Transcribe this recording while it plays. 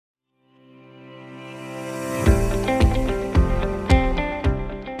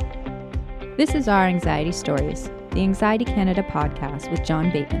This is Our Anxiety Stories, the Anxiety Canada podcast with John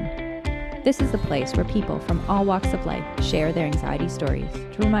Bateman. This is the place where people from all walks of life share their anxiety stories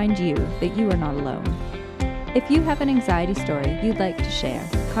to remind you that you are not alone. If you have an anxiety story you'd like to share,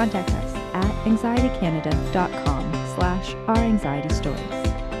 contact us at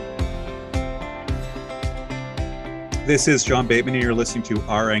anxietycanada.com/ouranxietystories. This is John Bateman, and you're listening to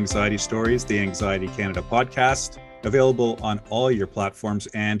Our Anxiety Stories, the Anxiety Canada podcast, available on all your platforms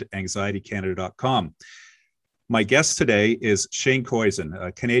and anxietycanada.com. My guest today is Shane Koyczan,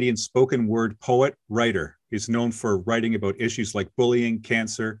 a Canadian spoken word poet, writer. He's known for writing about issues like bullying,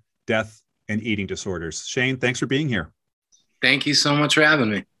 cancer, death, and eating disorders. Shane, thanks for being here. Thank you so much for having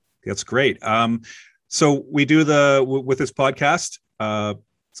me. That's great. So we do with this podcast,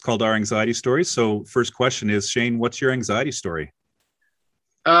 it's called Our Anxiety Stories. So first question is, Shane, what's your anxiety story?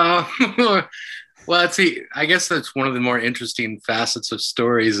 Well, I guess that's one of the more interesting facets of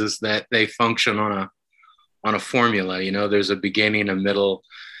stories is that they function on a formula. You know, there's a beginning, a middle,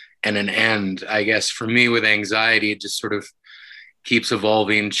 and an end. I guess for me with anxiety, it just sort of keeps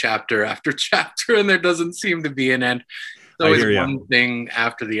evolving chapter after chapter, and there doesn't seem to be an end. It's always one thing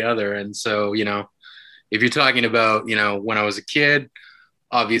after the other. And so, you know, if you're talking about, you know, when I was a kid,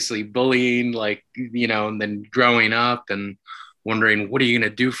 obviously bullying, like, you know, and then growing up and wondering, what are you going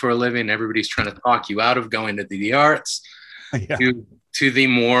to do for a living? Everybody's trying to talk you out of going to the arts. Yeah. To the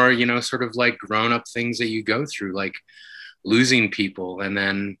more, you know, sort of like grown up things that you go through, like losing people and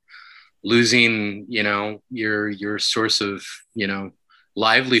then losing, you know, your source of, you know,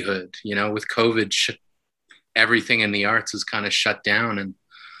 livelihood. You know, with COVID, everything in the arts is kind of shut down, and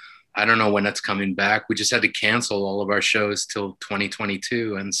I don't know when it's coming back. We just had to cancel all of our shows till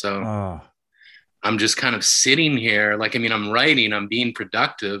 2022. And so I'm just kind of sitting here. Like, I mean, I'm writing, I'm being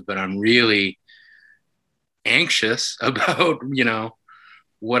productive, but I'm really anxious about, you know,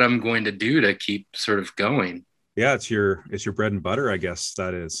 what I'm going to do to keep sort of going. Yeah. It's your bread and butter, I guess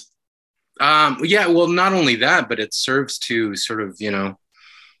that is. Yeah. Well, not only that, but it serves to sort of, you know,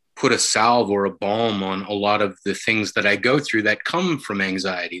 put a salve or a balm on a lot of the things that I go through that come from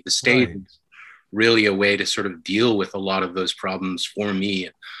anxiety. The stage is really a way to sort of deal with a lot of those problems for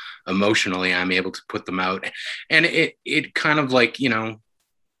me. Emotionally, I'm able to put them out. And it kind of like, you know,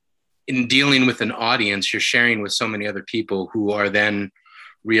 in dealing with an audience, you're sharing with so many other people who are then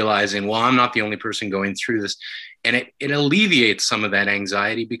realizing, well, I'm not the only person going through this. And it alleviates some of that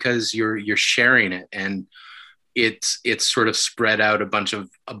anxiety because you're sharing it, and it's sort of spread out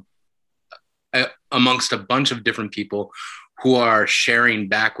amongst a bunch of different people who are sharing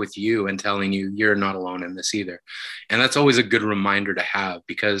back with you and telling you you're not alone in this either. And that's always a good reminder to have,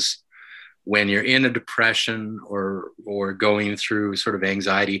 because when you're in a depression or going through sort of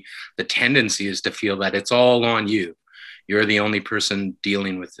anxiety, the tendency is to feel that it's all on you. You're the only person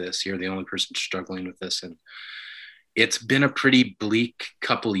dealing with this. You're the only person struggling with this. And it's been a pretty bleak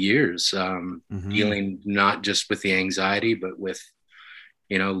couple years, dealing not just with the anxiety, but with,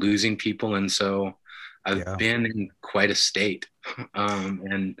 you know, losing people. And so I've been in quite a state,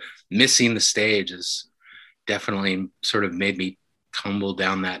 and missing the stage has definitely sort of made me tumble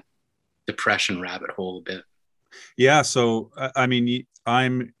down that depression rabbit hole a bit. Yeah. So, I mean,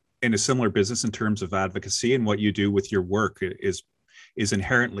 I'm in a similar business in terms of advocacy, and what you do with your work is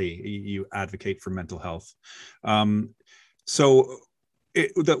inherently you advocate for mental health. So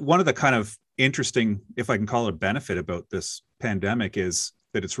one of the kind of interesting, if I can call it a benefit about this pandemic, is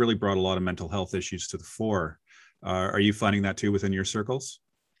that it's really brought a lot of mental health issues to the fore. Are you finding that too within your circles?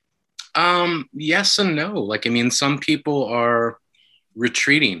 Yes and no. Like, I mean, some people are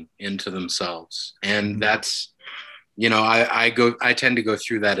retreating into themselves, and that's, you know, I tend to go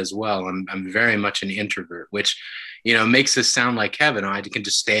through that as well. I'm very much an introvert, which, you know, makes this sound like heaven. I can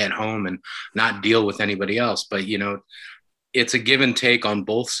just stay at home and not deal with anybody else. But, you know, it's a give and take on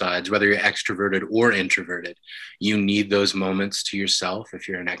both sides, whether you're extroverted or introverted. You need those moments to yourself if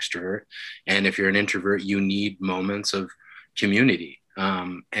you're an extrovert. And if you're an introvert, you need moments of community,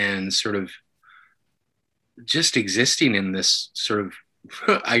 and sort of just existing in this sort of,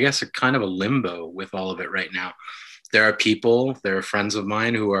 I guess, a kind of a limbo with all of it right now. There are friends of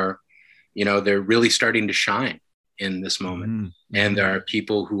mine who are, you know, they're really starting to shine in this moment. Mm-hmm. And there are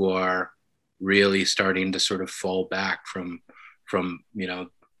people who are really starting to sort of fall back from, you know,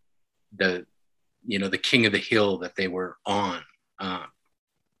 the king of the hill that they were on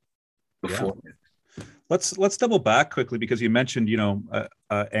before. Yeah. Let's double back quickly, because you mentioned, you know,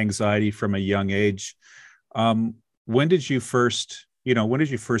 anxiety from a young age. When did you first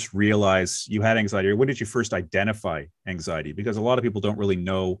realize you had anxiety, or when did you first identify anxiety? Because a lot of people don't really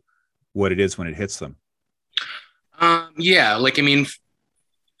know what it is when it hits them. Yeah, like, I mean,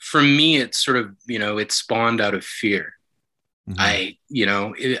 for me, it's sort of, it spawned out of fear.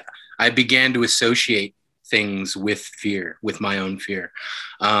 Mm-hmm. I began to associate things with fear, with my own fear.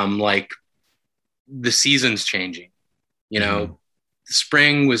 Like the seasons changing, Mm-hmm.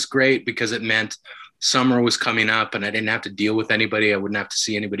 spring was great because it meant summer was coming up and I didn't have to deal with anybody. I wouldn't have to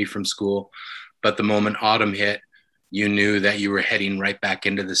see anybody from school. But the moment autumn hit, you knew that you were heading right back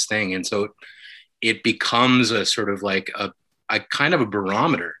into this thing. And so it becomes a sort of like a kind of a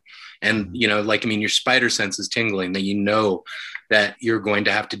barometer. And, your spider sense is tingling, that that you're going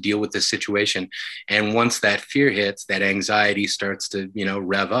to have to deal with this situation. And once that fear hits, that anxiety starts to,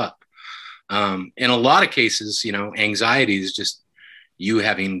 rev up. In a lot of cases, anxiety is just you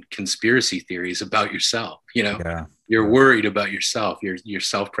having conspiracy theories about yourself. Yeah. You're worried about yourself, your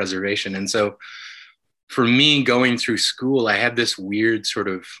self-preservation. And so for me, going through school, I had this weird sort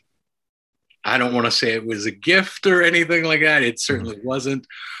of, I don't want to say it was a gift or anything like that. It certainly wasn't,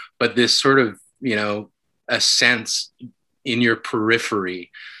 but this sort of, a sense in your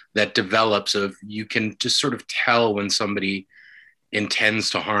periphery that develops of, you can just sort of tell when somebody intends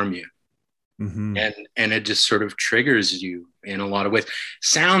to harm you. Mm-hmm. And it just sort of triggers you in a lot of ways.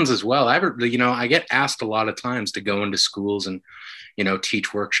 Sounds as well. I get asked a lot of times to go into schools and,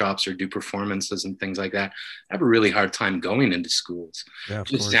 teach workshops or do performances and things like that. I have a really hard time going into schools. Yeah, it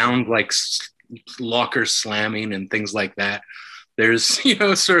just sounds like locker slamming and things like that. There's,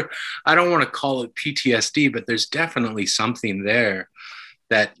 sort of, I don't want to call it PTSD, but there's definitely something there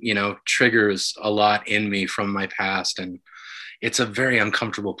that, triggers a lot in me from my past. And it's a very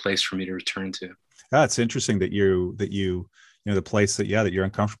uncomfortable place for me to return to. That's interesting that the place that you're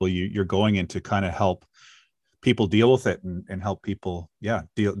uncomfortable, you're going in to kind of help people deal with it and help people,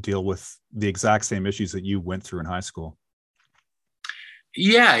 deal with the exact same issues that you went through in high school.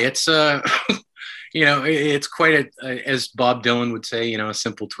 Yeah, it's it's quite as Bob Dylan would say, a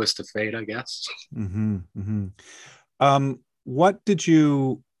simple twist of fate, I guess. Mm-hmm, mm-hmm. What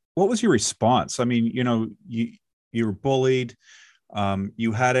was your response? I mean, you were bullied,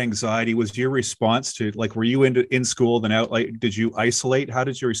 you had anxiety. Was your response to, like, were you in school then out? Like, did you isolate? How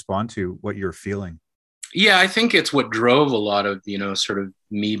did you respond to what you're feeling? Yeah, I think it's what drove a lot of, sort of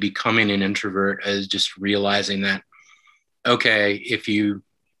me becoming an introvert, is just realizing that, okay, if you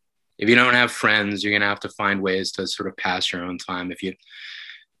don't have friends, you're going to have to find ways to sort of pass your own time. If you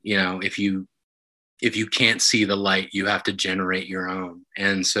can't see the light, you have to generate your own.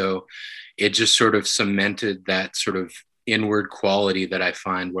 And so it just sort of cemented that sort of inward quality that I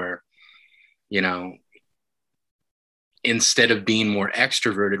find where, instead of being more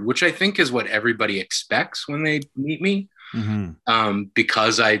extroverted, which I think is what everybody expects when they meet me, mm-hmm.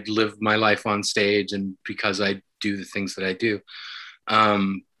 Because I live my life on stage and because I do the things that I do.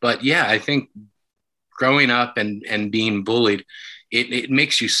 But yeah, I think growing up and being bullied, it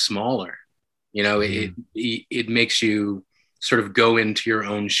makes you smaller. It makes you sort of go into your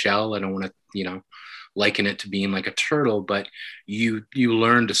own shell. I don't want to, liken it to being like a turtle, but you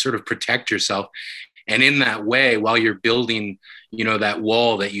learn to sort of protect yourself. And in that way, while you're building, that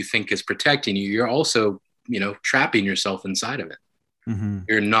wall that you think is protecting you, you're also, trapping yourself inside of it. Mm-hmm.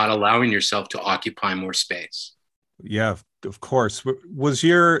 You're not allowing yourself to occupy more space. Yeah, of course. Was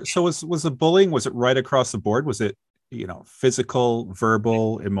the bullying, was it right across the board? Was it, physical,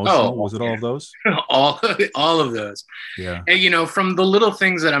 verbal, emotional? Was it all of those? all of those. Yeah. And, from the little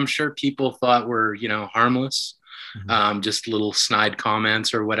things that I'm sure people thought were, harmless, Mm-hmm. just little snide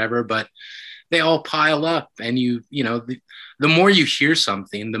comments or whatever, but they all pile up. And the more you hear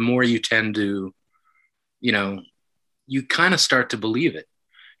something, the more you tend to, you kind of start to believe it.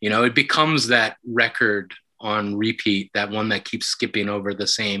 It becomes that record on repeat, that one that keeps skipping over the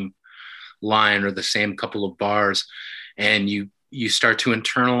same line or the same couple of bars, and you start to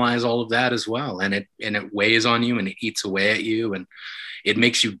internalize all of that as well, and it weighs on you and it eats away at you and it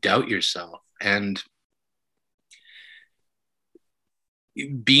makes you doubt yourself. And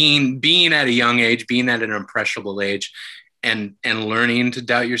being at a young age, being at an impressionable age, and learning to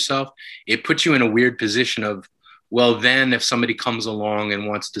doubt yourself, it puts you in a weird position of, well, then if somebody comes along and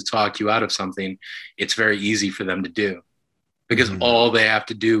wants to talk you out of something, it's very easy for them to do, because all they have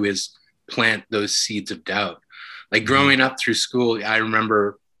to do is plant those seeds of doubt. Like growing up through school, I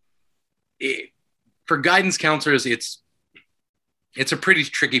remember for guidance counselors, it's a pretty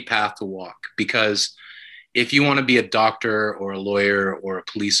tricky path to walk, because if you want to be a doctor or a lawyer or a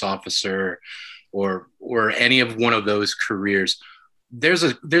police officer or any of one of those careers, there's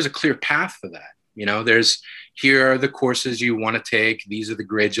a clear path for that. Here are the courses you want to take. These are the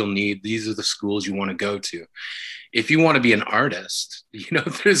grades you'll need. These are the schools you want to go to. If you want to be an artist,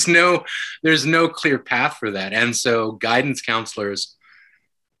 there's no clear path for that. And so guidance counselors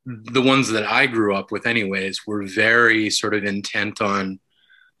the ones that I grew up with anyways were very sort of intent on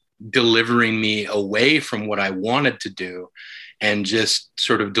delivering me away from what I wanted to do and just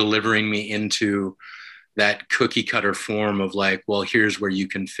sort of delivering me into that cookie cutter form of like, well, here's where you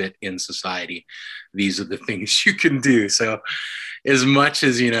can fit in society. These are the things you can do. So as much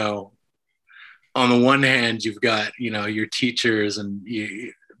as, you know, on the one hand, you've got, you know, your teachers and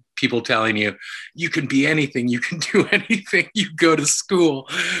people telling you, you can be anything, you can do anything, you go to school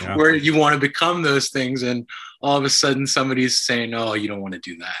where you want to become those things. And all of a sudden somebody's saying, oh, you don't want to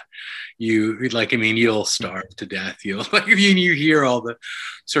do that. You like, I mean, you'll starve to death. You'll like, you hear all the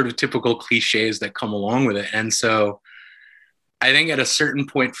sort of typical cliches that come along with it. And so I think at a certain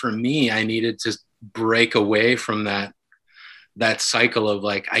point for me, I needed to break away from that cycle of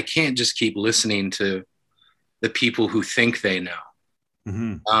like, I can't just keep listening to the people who think they know,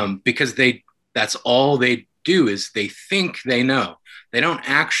 because that's all they do is they think they know. They don't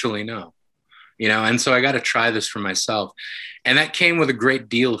actually know, you know? And so I got to try this for myself. And that came with a great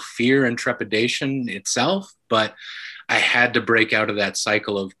deal of fear and trepidation itself, but I had to break out of that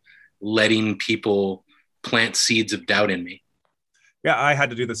cycle of letting people plant seeds of doubt in me. Yeah, I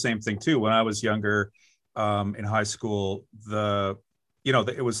had to do the same thing too. When I was younger, in high school,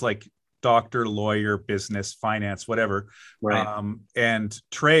 it was like doctor, lawyer, business, finance, whatever. Right. And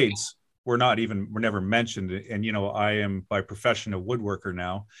trades were never mentioned. And, you know, I am by profession a woodworker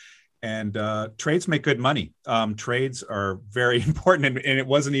now, and trades make good money. Trades are very important, and it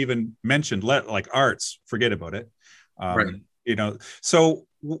wasn't even mentioned. Like arts, forget about it. Right. You know, so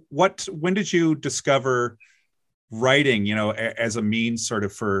when did you discover writing, you know, as a means sort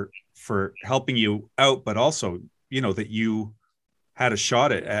of for helping you out, but also, you know, that you had a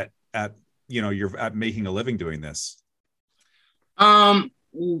shot at you know, you're at making a living doing this?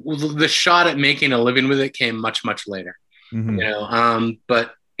 The shot at making a living with it came much, much later, you know,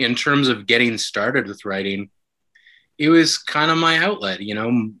 but in terms of getting started with writing, it was kind of my outlet, you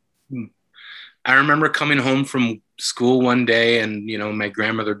know. I remember coming home from school one day and, you know, my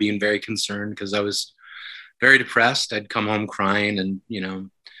grandmother being very concerned because I was very depressed. I'd come home crying and, you know,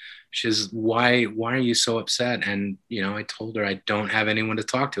 she says, why are you so upset? And, you know, I told her I don't have anyone to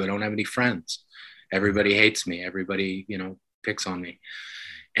talk to. I don't have any friends. Everybody hates me. Everybody, you know, picks on me.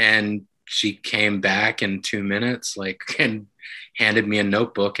 And she came back in 2 minutes, like, and handed me a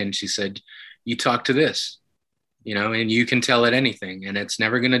notebook. And she said, you talk to this, you know, and you can tell it anything. And it's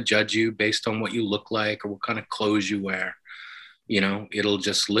never going to judge you based on what you look like or what kind of clothes you wear. You know, it'll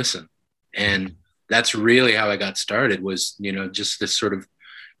just listen. And that's really how I got started was, you know, just this sort of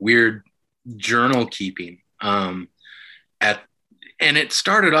weird journal keeping. And it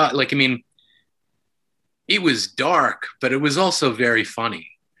started off like, I mean, it was dark, but it was also very funny.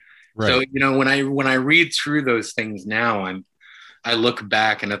 Right. So, you know, when I read through those things now, I look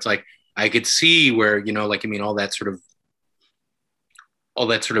back and it's like, I could see where, you know, like, I mean, all that sort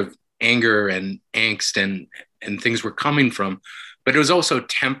of anger and angst and things were coming from, but it was also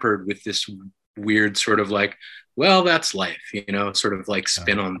tempered with this weird sort of like, well, that's life, you know, sort of like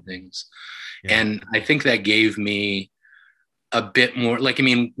spin on things. Yeah. And I think that gave me a bit more, like, I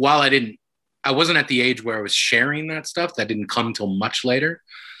mean, while I wasn't at the age where I was sharing that stuff, that didn't come till much later,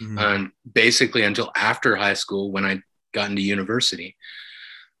 basically until after high school when I got into university.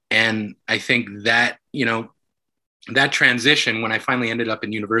 And I think that, you know, that transition when I finally ended up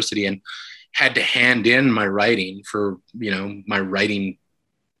in university and had to hand in my writing for, you know, my writing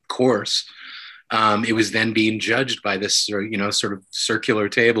course, it was then being judged by this, you know, sort of circular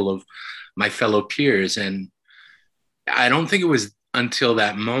table of my fellow peers. And I don't think it was until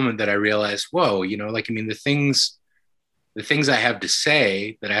that moment that I realized, whoa, you know, like, I mean, the things I have to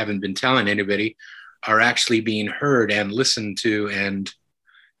say that I haven't been telling anybody are actually being heard and listened to and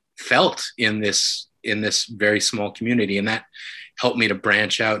felt in this very small community. And that helped me to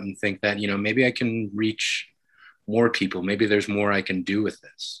branch out and think that, you know, maybe I can reach more people. Maybe there's more I can do with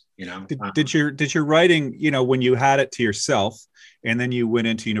this, you know. Did your writing, you know, when you had it to yourself and then you went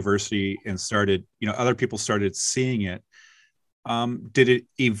into university and started, you know, other people started seeing it, did it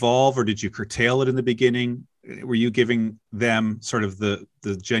evolve or did you curtail it in the beginning? Were you giving them sort of the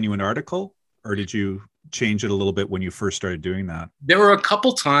genuine article, or did you change it a little bit when you first started doing that? There were a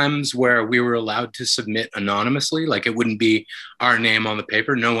couple times where we were allowed to submit anonymously, like it wouldn't be our name on the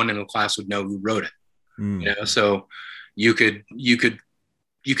paper. No one in the class would know who wrote it. You know, so you could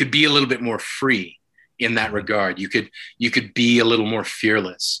be a little bit more free in that regard. You could be a little more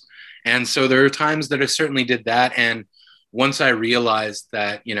fearless. And so there are times that I certainly did that. And once I realized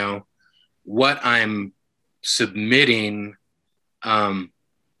that, you know, what I'm submitting as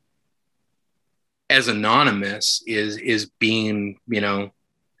anonymous is being, you know,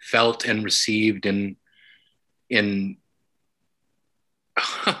 felt and received in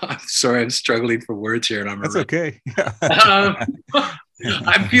I'm sorry, I'm struggling for words here, and I'm That's okay.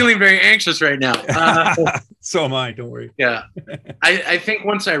 I'm feeling very anxious right now. So am I. Don't worry. Yeah, I think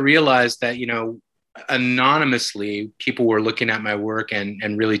once I realized that, anonymously people were looking at my work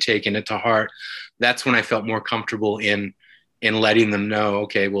and really taking it to heart, that's when I felt more comfortable in letting them know,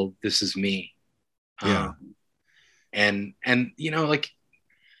 okay, well, this is me. Yeah. And like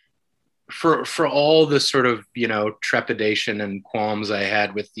for all the sort of trepidation and qualms I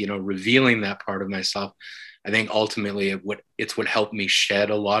had with revealing that part of myself, I think ultimately it's what helped me shed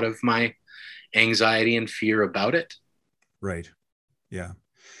a lot of my anxiety and fear about it. Right. Yeah.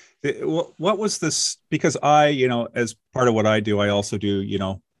 What was this? Because I, as part of what I do, I also do,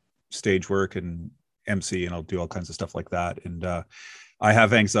 stage work and MC, and I'll do all kinds of stuff like that. And I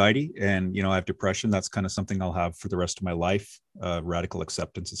have anxiety, and I have depression. That's kind of something I'll have for the rest of my life. Radical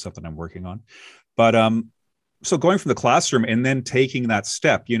acceptance is something I'm working on. But so going from the classroom and then taking that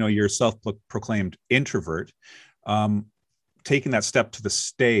step, you're a self-proclaimed introvert, taking that step to the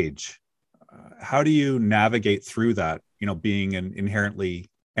stage. How do you navigate through that? Being an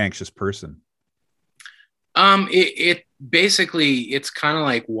inherently anxious person. It basically, it's kind of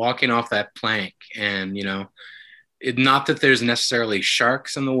like walking off that plank, and not that there's necessarily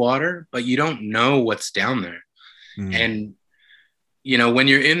sharks in the water, but you don't know what's down there. And when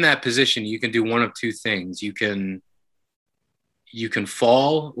you're in that position, you can do one of two things. You can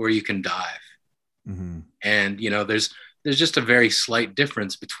fall, or you can dive. And there's just a very slight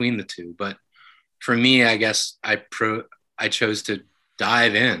difference between the two. But for me, I guess I chose to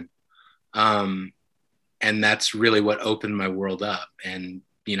dive in. And that's really what opened my world up. And,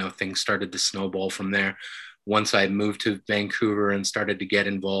 things started to snowball from there. Once I moved to Vancouver and started to get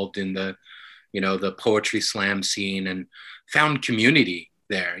involved in the poetry slam scene and found community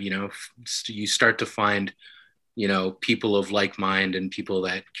there, you start to find, people of like mind and people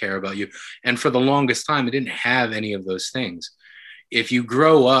that care about you. And for the longest time, I didn't have any of those things. If you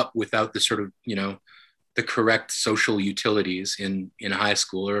grow up without the sort of, the correct social utilities in high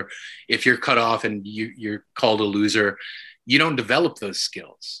school, or if you're cut off and you're called a loser, you don't develop those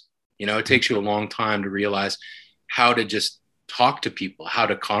skills. It takes you a long time to realize how to just talk to people, how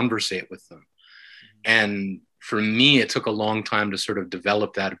to conversate with them. And for me, it took a long time to sort of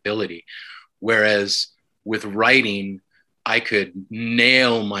develop that ability. Whereas with writing, I could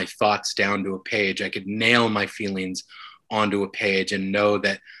nail my thoughts down to a page. I could nail my feelings onto a page and know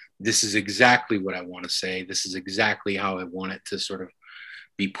that this is exactly what I want to say. This is exactly how I want it to sort of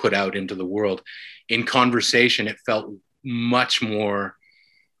be put out into the world. In conversation, it felt much more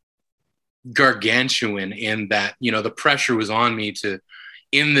gargantuan in that, the pressure was on me to,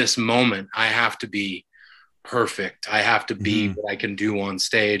 in this moment, I have to be perfect. I have to be what I can do on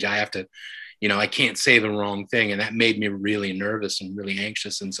stage. I have to, I can't say the wrong thing. And that made me really nervous and really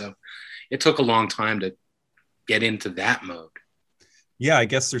anxious. And so it took a long time to get into that mode. Yeah, I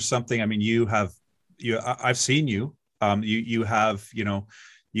guess there's something. I mean, I've seen you. You have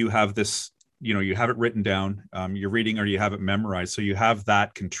this. You have it written down. You're reading, or you have it memorized, so you have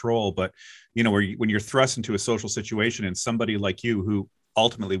that control. But when you're thrust into a social situation, and somebody like you who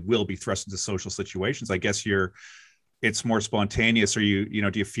ultimately will be thrust into social situations, I guess it's more spontaneous. Or do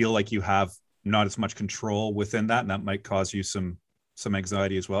you feel like you have not as much control within that, and that might cause you some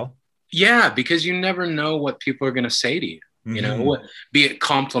anxiety as well? Yeah, because you never know what people are going to say to you. Be it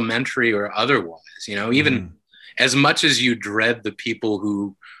complimentary or otherwise, even as much as you dread the people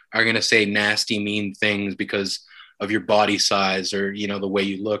who are going to say nasty, mean things because of your body size or, the way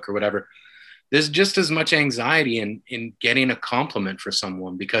you look or whatever, there's just as much anxiety in getting a compliment for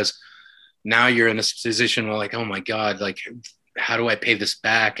someone, because now you're in a position where like, oh my God, like, how do I pay this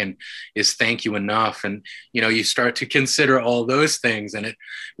back? And is thank you enough? And, you start to consider all those things, and it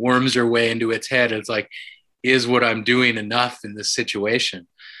worms your way into its head. It's like, is what I'm doing enough in this situation?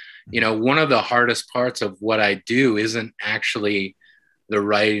 One of the hardest parts of what I do isn't actually the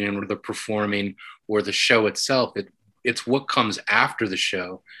writing or the performing or the show itself. It's what comes after the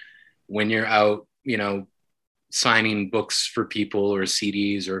show, when you're out, signing books for people or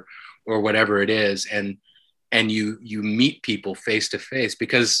CDs or whatever it is. And you meet people face to face,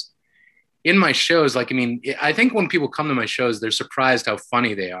 because in my shows, I think when people come to my shows, they're surprised how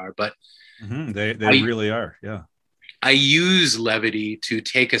funny they are, but they really are. Yeah. I use levity to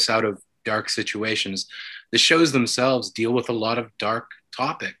take us out of dark situations. The shows themselves deal with a lot of dark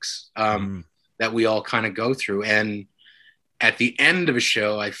topics that we all kind of go through. And at the end of a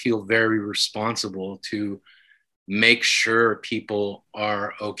show, I feel very responsible to make sure people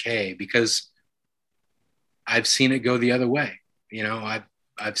are okay, because I've seen it go the other way.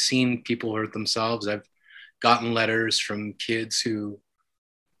 I've seen people hurt themselves. I've gotten letters from kids who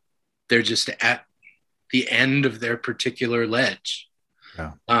they're just at the end of their particular ledge.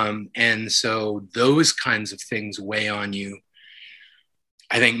 Yeah. And so those kinds of things weigh on you,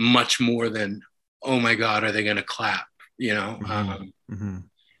 I think, much more than, oh my God, are they going to clap? You know,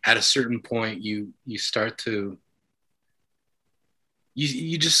 at a certain point, you start to,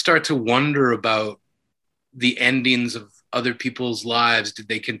 you just start to wonder about the endings of other people's lives. Did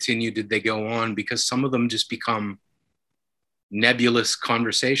they continue? Did they go on? Because some of them just become nebulous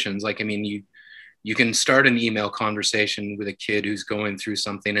conversations. Like, I mean, you can start an email conversation with a kid who's going through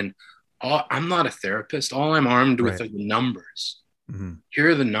something, and I'm not a therapist. All I'm armed with are the numbers. Here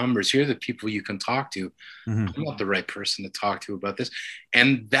are the numbers. Here are the people you can talk to. I'm not the right person to talk to about this.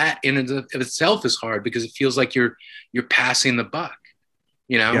 And that in and of itself is hard, because it feels like you're passing the buck.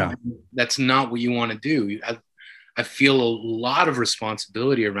 You know, that's not what you want to do. I feel a lot of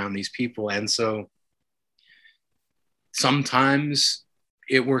responsibility around these people. And so sometimes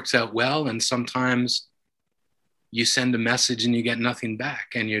it works out well, and sometimes you send a message and you get nothing back,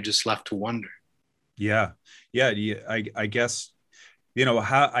 and you're just left to wonder. Yeah. I guess, you know,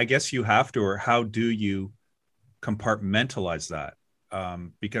 I guess you have to, or how do you compartmentalize that?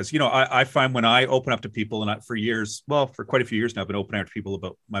 Because, you know, I find when I open up to people, and for years, well, for quite a few years now, I've been opening up to people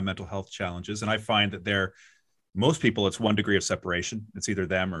about my mental health challenges. And I find that most people, it's one degree of separation. It's either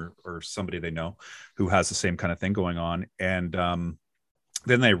them or somebody they know who has the same kind of thing going on. And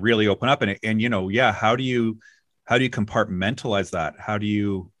then they really open up, and, you know, how do you compartmentalize that? How do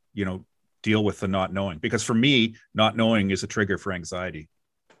you, you know, deal with the not knowing? Because for me, not knowing is a trigger for anxiety.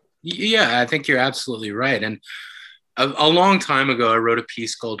 Yeah, I think you're absolutely right. And a long time ago, I wrote a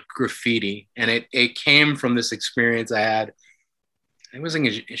piece called Graffiti, and it came from this experience I had. It was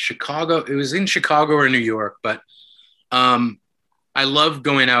in Chicago. It was in Chicago or New York, but I love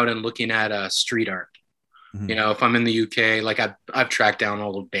going out and looking at street art. You know, if I'm in the UK, like I've tracked down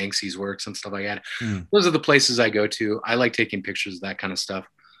all of Banksy's works and stuff like that. Those are the places I go to. I like taking pictures of that kind of stuff.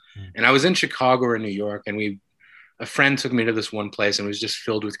 And I was in Chicago or New York, and a friend took me to this one place, and it was just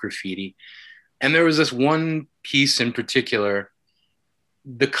filled with graffiti. And there was this one piece in particular.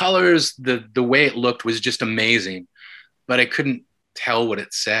 The colors, the way it looked was just amazing, but I couldn't tell what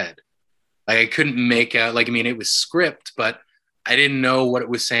it said. Like, I couldn't make out, like, I mean, it was script, but I didn't know what it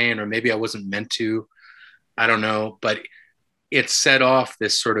was saying, or maybe I wasn't meant to. I don't know, but it set off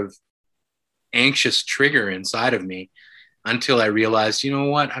this sort of anxious trigger inside of me until I realized, you know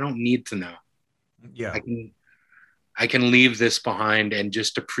what? I don't need to know. Yeah. I can leave this behind and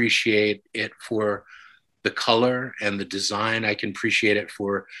just appreciate it for the color and the design. I can appreciate it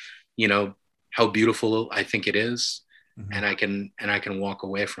for, you know, how beautiful I think it is. And I can walk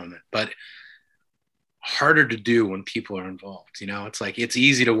away from it. But harder to do when people are involved. You know, it's like, it's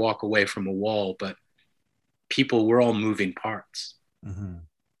easy to walk away from a wall, but we're all moving parts.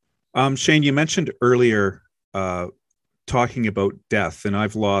 Shane, you mentioned earlier talking about death, and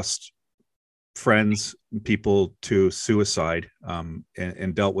I've lost friends, people to suicide,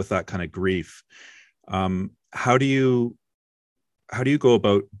 and dealt with that kind of grief. How do you go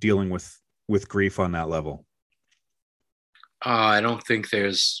about dealing with grief on that level? I don't think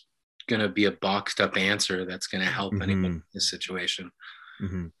there's going to be a boxed up answer that's going to help anyone in this situation,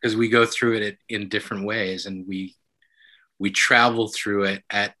 because we go through it in different ways, and we travel through it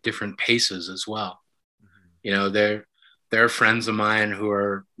at different paces as well. You know, there are friends of mine who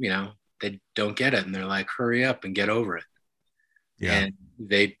are, you know, they don't get it, and they're like, hurry up and get over it. And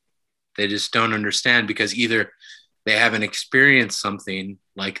they just don't understand, because either they haven't experienced something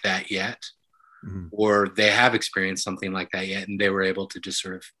like that yet, or they have experienced something like that yet, and they were able to just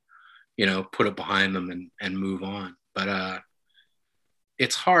sort of, you know, put it behind them and move on. But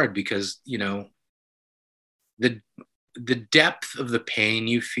it's hard, because, you know, the depth of the pain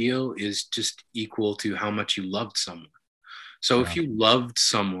you feel is just equal to how much you loved someone. So if you loved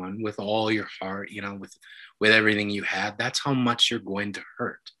someone with all your heart, you know, with everything you had, that's how much you're going to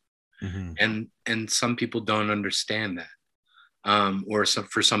hurt. And some people don't understand that. Or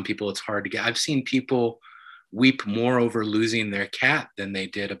for some people, it's hard to get. I've seen people weep more over losing their cat than they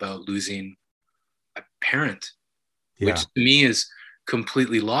did about losing a parent, which to me is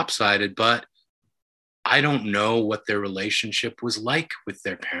completely lopsided. But I don't know what their relationship was like with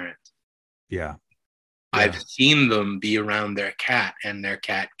their parent. I've seen them be around their cat, and their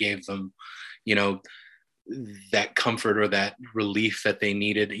cat gave them, you know, that comfort or that relief that they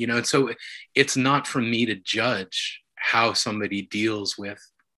needed, you know. So it's not for me to judge how somebody deals with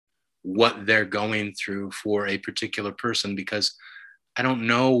what they're going through for a particular person, because I don't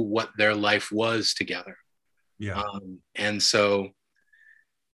know what their life was together. And so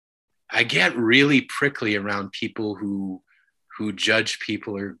I get really prickly around people who judge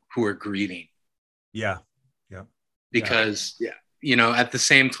people or who are grieving. Yeah. Yeah. Because at the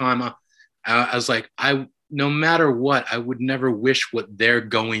same time, I was like, no matter what, I would never wish what they're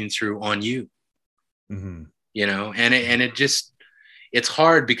going through on you. Mm-hmm. And it just, it's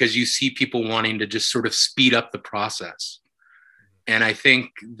hard because you see people wanting to just sort of speed up the process. And I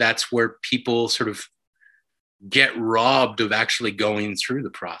think that's where people sort of get robbed of actually going through the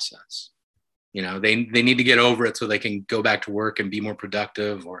process. They need to get over it so they can go back to work and be more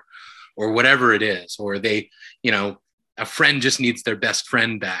productive, or whatever it is. Or they, a friend just needs their best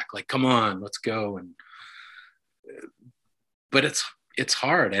friend back. Like, come on, let's go. But it's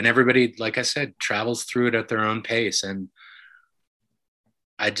hard. And everybody, like I said, travels through it at their own pace. And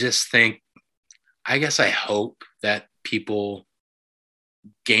I just think, I guess I hope that people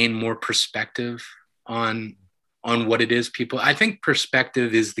gain more perspective on what it is people. I think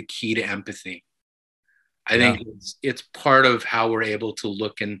perspective is the key to empathy. I think it's part of how we're able to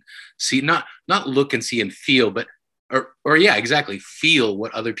look and see, not look and see and feel, but or yeah, exactly, feel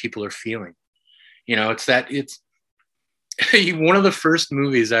what other people are feeling. It's one of the first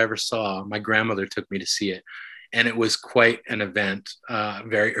movies I ever saw. My grandmother took me to see it, and it was quite an event.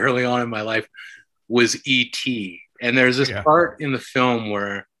 Very early on in my life was E.T. And there's this part in the film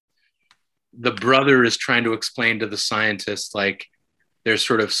where the brother is trying to explain to the scientist, like, their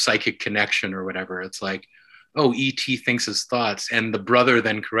sort of psychic connection or whatever. It's like, oh, E.T. thinks his thoughts. And the brother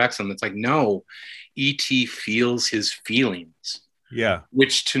then corrects him. It's like, no, E.T. feels his feelings. Yeah.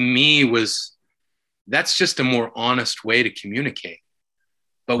 Which to me that's just a more honest way to communicate.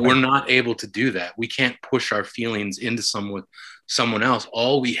 But we're not able to do that. We can't push our feelings into someone else.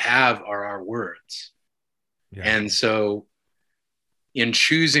 All we have are our words. Yeah. And so in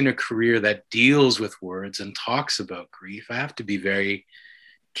choosing a career that deals with words and talks about grief, I have to be very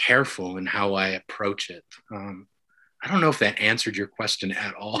careful in how I approach it. I don't know if that answered your question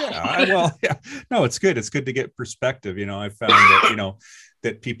at all. No, it's good. It's good to get perspective. I found that,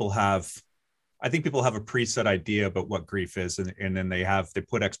 that people have a preset idea about what grief is, and then they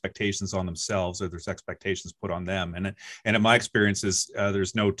put expectations on themselves, or there's expectations put on them. And in my experiences,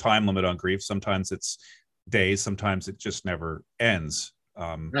 there's no time limit on grief. Sometimes it's days, sometimes it just never ends.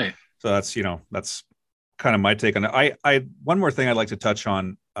 Right. So that's kind of my take on it. I one more thing I'd like to touch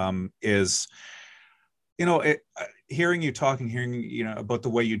on is, hearing you talking, about the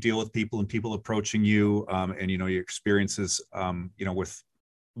way you deal with people and people approaching you, and your experiences, with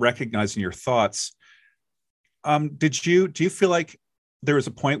recognizing your thoughts. Do you feel like there was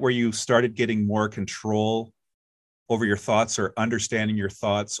a point where you started getting more control over your thoughts, or understanding your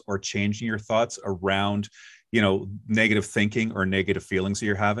thoughts, or changing your thoughts around, negative thinking or negative feelings that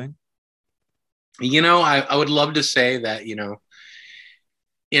you're having? I would love to say that,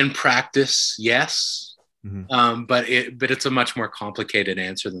 in practice, yes. Mm-hmm. But it's a much more complicated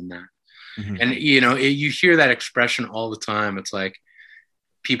answer than that. Mm-hmm. And, you hear that expression all the time. It's like,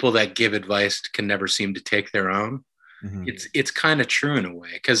 people that give advice can never seem to take their own. Mm-hmm. It's kind of true in a way,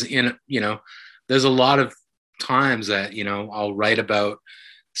 because there's a lot of times that, I'll write about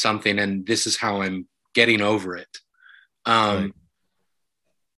something and this is how I'm getting over it. Right.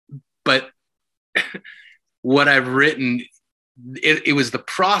 But what I've written, it was the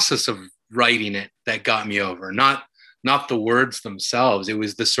process of writing it that got me over, not the words themselves. It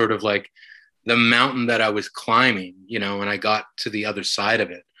was the sort of like the mountain that I was climbing, and I got to the other side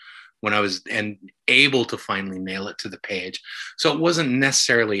of it when I was able to finally nail it to the page. So it wasn't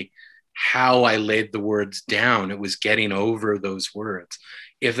necessarily how I laid the words down. It was getting over those words,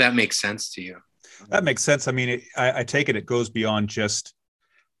 if that makes sense to you. That makes sense. I mean, I take it goes beyond just,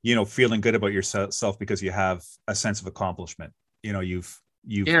 feeling good about yourself because you have a sense of accomplishment. You've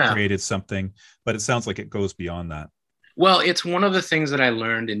created something, but it sounds like it goes beyond that. Well, it's one of the things that I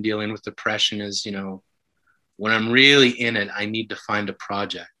learned in dealing with depression is, when I'm really in it, I need to find a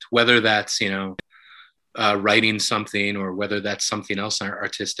project, whether that's, writing something, or whether that's something else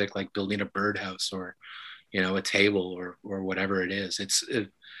artistic, like building a birdhouse, or, a table, or whatever it is.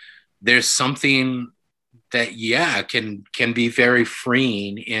 There's something that, can be very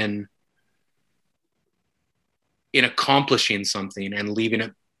freeing in accomplishing something and leaving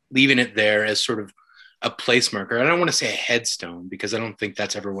it there as sort of a place marker. I don't want to say a headstone, because I don't think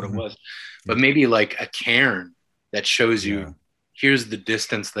that's ever what it was, but maybe like a cairn that shows you, here's the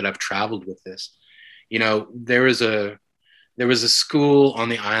distance that I've traveled with this. There was a school on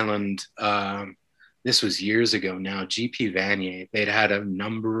the island. This was years ago now, GP Vanier. They'd had a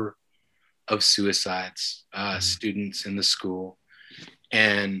number of suicides, students in the school.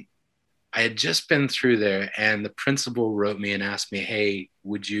 And I had just been through there, and the principal wrote me and asked me, hey,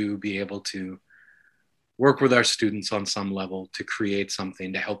 would you be able to work with our students on some level to create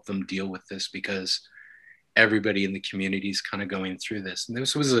something to help them deal with this, because everybody in the community is kind of going through this. And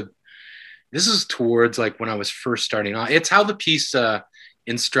this is towards like when I was first starting out. It's how the piece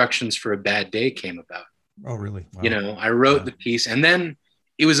Instructions for a Bad Day came about. Oh, really? Wow. You know, I wrote the piece, and then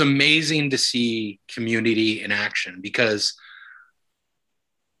it was amazing to see community in action, because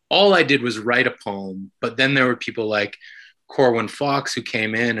all I did was write a poem, but then there were people like Corwin Fox who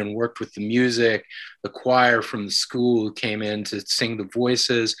came in and worked with the music, the choir from the school who came in to sing the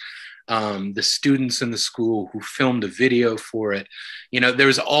voices, the students in the school who filmed a video for it. You know, there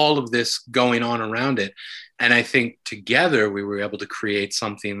was all of this going on around it. And I think together we were able to create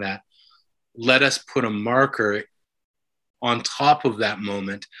something that let us put a marker on top of that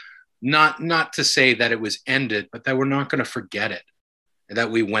moment, not to say that it was ended, but that we're not going to forget it,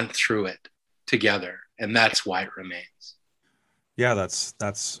 that we went through it together. And that's why it remains. Yeah,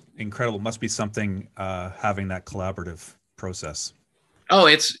 that's incredible. It must be something having that collaborative process. Oh,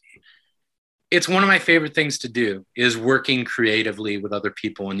 it's one of my favorite things to do, is working creatively with other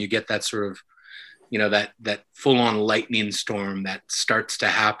people. And you get that sort of, you know, that full-on lightning storm that starts to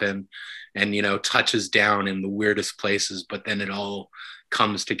happen and, you know, touches down in the weirdest places, but then it all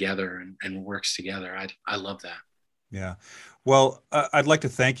comes together and works together. I love that. Yeah. Well, I'd like to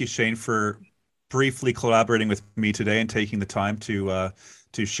thank you, Shane, for briefly collaborating with me today and taking the time to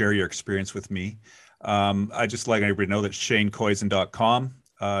share your experience with me. I just like everybody to know that ShaneKoizen.com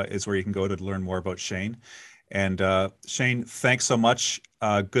is where you can go to learn more about Shane. And Shane, thanks so much.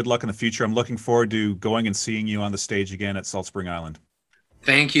 Good luck in the future. I'm looking forward to going and seeing you on the stage again at Salt Spring Island.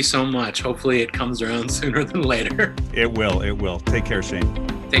 Thank you so much. Hopefully it comes around sooner than later. It will. It will. Take care,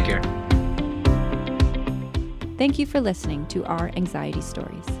 Shane. Take care. Thank you for listening to our Anxiety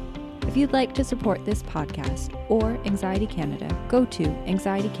Stories. If you'd like to support this podcast or Anxiety Canada, go to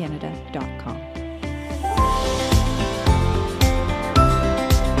anxietycanada.com.